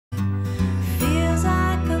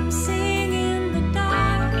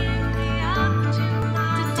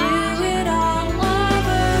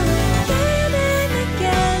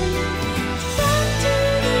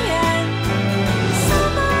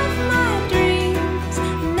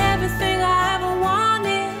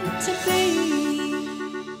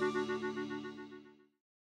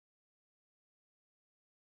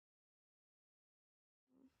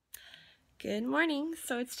Good morning.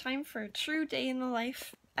 So it's time for a true day in the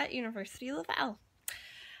life at University Laval.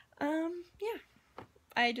 Yeah,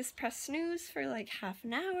 I just pressed snooze for like half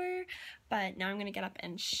an hour, but now I'm gonna get up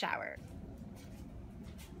and shower.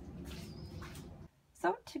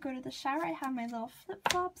 So to go to the shower, I have my little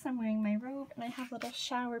flip-flops, I'm wearing my robe, and I have little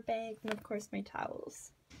shower bags and of course my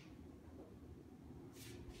towels.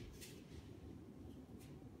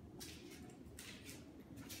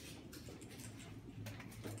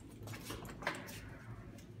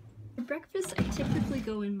 For breakfast, I typically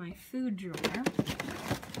go in my food drawer,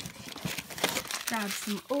 grab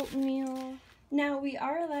some oatmeal. Now, we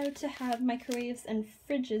are allowed to have microwaves and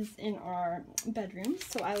fridges in our bedrooms,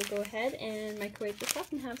 so I will go ahead and microwave this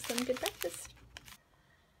up and have some good breakfast.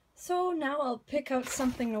 So now I'll pick out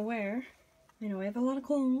something to wear. I know I have a lot of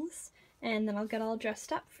clothes, and then I'll get all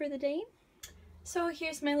dressed up for the day. So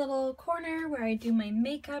here's my little corner where I do my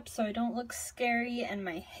makeup so I don't look scary, and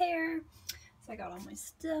my hair. So I got all my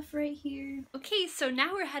stuff right here. Okay, so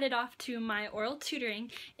now we're headed off to my oral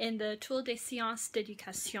tutoring in the Tour des Sciences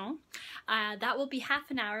d'Éducation. That will be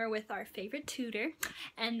half an hour with our favorite tutor.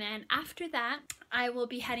 And then after that, I will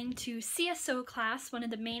be heading to CSO class, one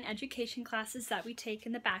of the main education classes that we take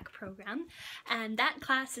in the back program. And that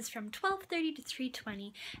class is from 12:30 to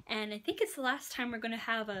 3:20. And I think it's the last time we're going to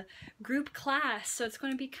have a group class. So it's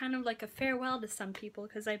going to be kind of like a farewell to some people,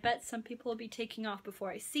 because I bet some people will be taking off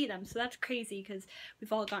before I see them. So that's crazy, because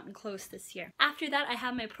we've all gotten close this year. After that, I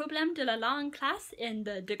have my Problème de la Langue class in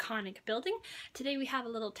the Deconic building. Today we have a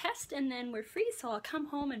little test and then we're free, so I'll come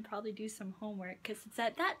home and probably do some homework because it's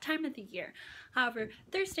at that time of the year. However,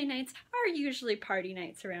 Thursday nights are usually party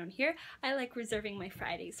nights around here. I like reserving my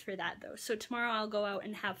Fridays for that though. So tomorrow I'll go out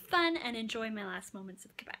and have fun and enjoy my last moments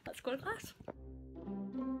of Quebec. Let's go to class.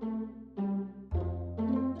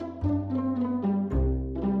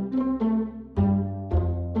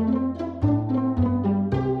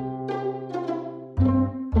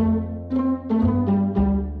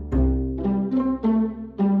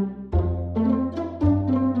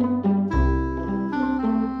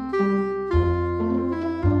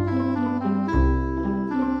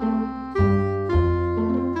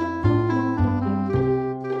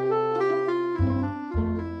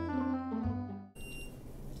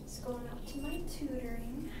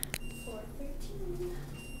 Tutoring for 13.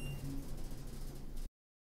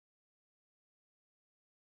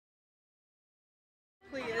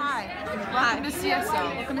 Hi, welcome to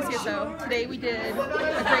CSO. Welcome to CSO. Today we did a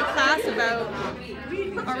great class about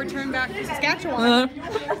our return back to Saskatchewan,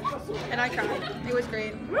 and I cried. It was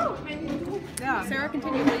great. Yeah. Sarah,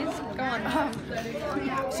 continue, please. Go on.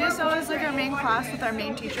 CSO is like our main class with our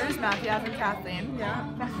main teachers, Matthew and Kathleen. Yeah.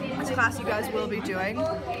 It's a class you guys will be doing.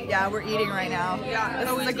 Yeah, we're eating right now. Yeah.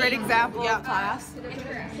 This is a great example of class.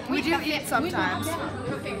 We do eat sometimes.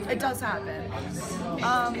 It does happen.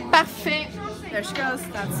 Parfait. There she goes.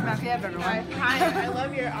 That's Matthew, everyone. Hi, I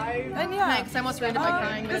love your eyes. And yeah, thanks. I almost ruined it by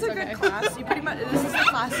crying, but it's it's a okay. good class. You pretty much, this is the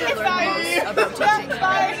class you learn most about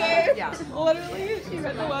teaching. Yeah. Literally, she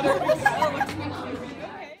read the letter.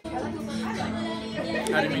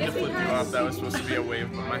 I didn't mean to flip you off. That was supposed to be a wave,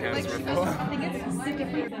 but my hands were full.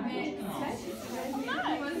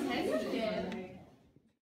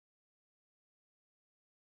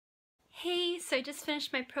 Hey, so I just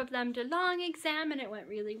finished my Problème de Langue exam and it went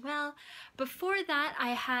really well. Before that, I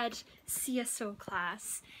had CSO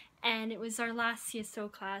class, and it was our last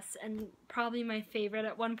CSO class and probably my favorite.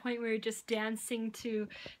 At one point we were just dancing to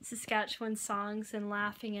Saskatchewan songs and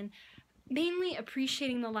laughing and mainly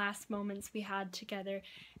appreciating the last moments we had together.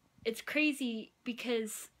 It's crazy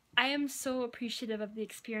because I am so appreciative of the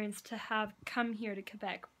experience to have come here to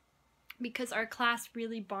Quebec, because our class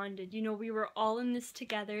really bonded. You know, we were all in this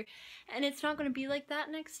together, and it's not going to be like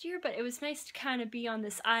that next year, but it was nice to kind of be on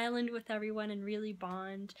this island with everyone and really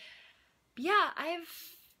bond. But yeah,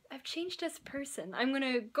 I've changed as a person. I'm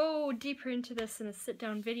going to go deeper into this in a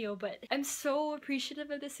sit-down video, but I'm so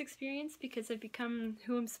appreciative of this experience because I've become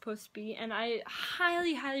who I'm supposed to be, and I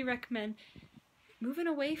highly, highly recommend moving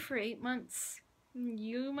away for 8 months.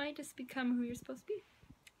 You might just become who you're supposed to be.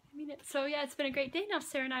 So yeah, it's been a great day. Now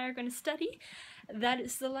Sarah and I are going to study. That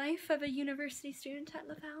is the life of a university student at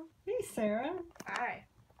Laval. Hey, Sarah. Hi.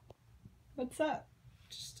 What's up?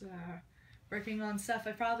 Just working on stuff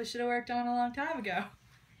I probably should have worked on a long time ago.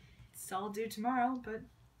 It's all due tomorrow, but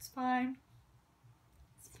it's fine.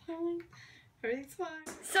 It's fine. Everything's fine.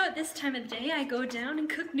 So at this time of the day, I go down and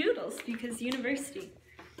cook noodles because university.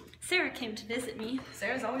 Sarah came to visit me.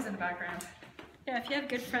 Sarah's always in the background. Yeah, if you have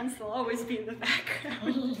good friends, they'll always be in the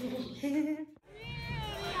background.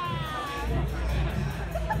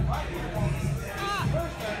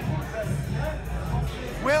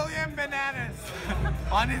 William Bananas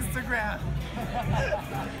on Instagram.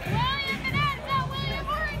 William Bananas, not William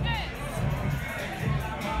Oranges.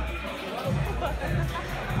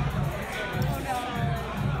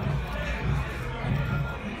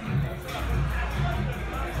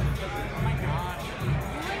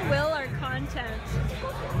 Will our content.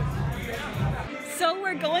 So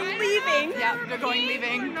we're going leaving. Yeah, they're going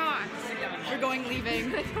leaving. Or not? We're going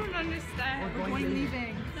leaving. I don't understand. We're going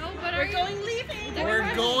leaving. No, but We're going leaving.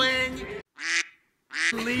 We're going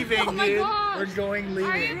leaving, Oh my dude. gosh. We're going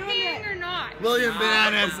Are you leaving. peeing or not? William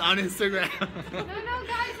Bananas on Instagram. No,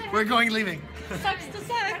 guys. We're going leaving. Sucks to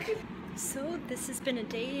suck. So this has been a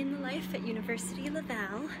day in the life at University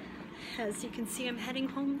Laval. As you can see, I'm heading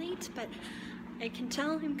home late, but I can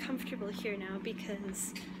tell I'm comfortable here now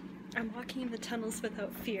because I'm walking in the tunnels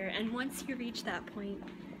without fear. And once you reach that point,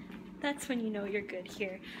 that's when you know you're good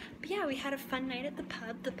here. But yeah, we had a fun night at the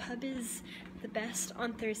pub. The pub is the best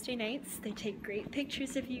on Thursday nights. They take great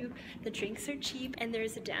pictures of you, the drinks are cheap, and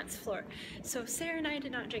there's a dance floor. So Sarah and I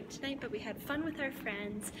did not drink tonight, but we had fun with our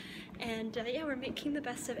friends. And yeah, we're making the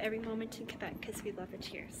best of every moment in Quebec because we love it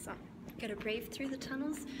here. So, gotta brave through the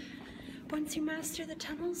tunnels. Once you master the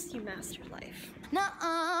tunnels, you master life.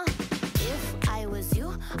 Nuh-uh. If I was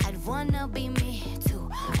you, I'd wanna be me too.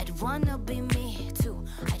 I'd wanna be me too.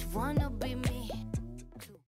 I'd wanna be me.